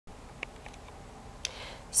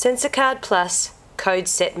SensoCard Plus Code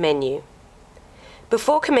Set menu.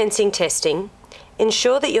 Before commencing testing,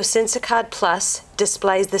 ensure that your SensoCard Plus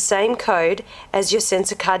displays the same code as your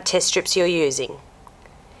SensoCard Test Strips you're using.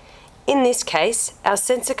 In this case, our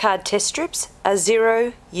SensoCard Test Strips are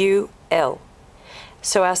 0UL,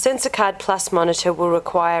 so our SensoCard Plus monitor will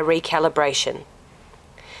require recalibration.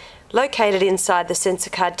 Located inside the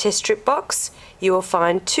SensoCard Test Strip box, you will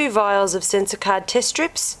find 2 vials of SensoCard Test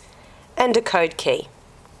Strips and a code key.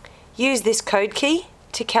 Use this code key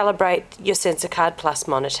to calibrate your SensoCard Plus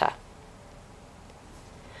monitor.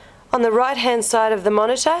 On the right hand side of the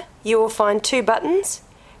monitor, you will find 2 buttons.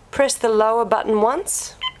 Press the lower button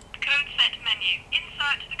once. Code set menu.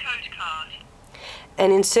 Insert the code card.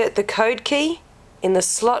 And insert the code key in the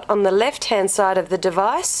slot on the left hand side of the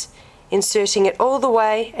device, inserting it all the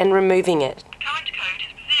way and removing it. Current code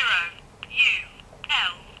is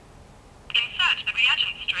 0UL. Insert the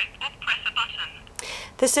reagent strip or press a button.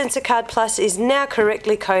 The SensoCard Plus is now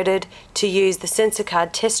correctly coded to use the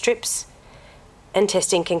SensoCard Test Strips, and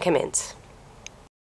testing can commence.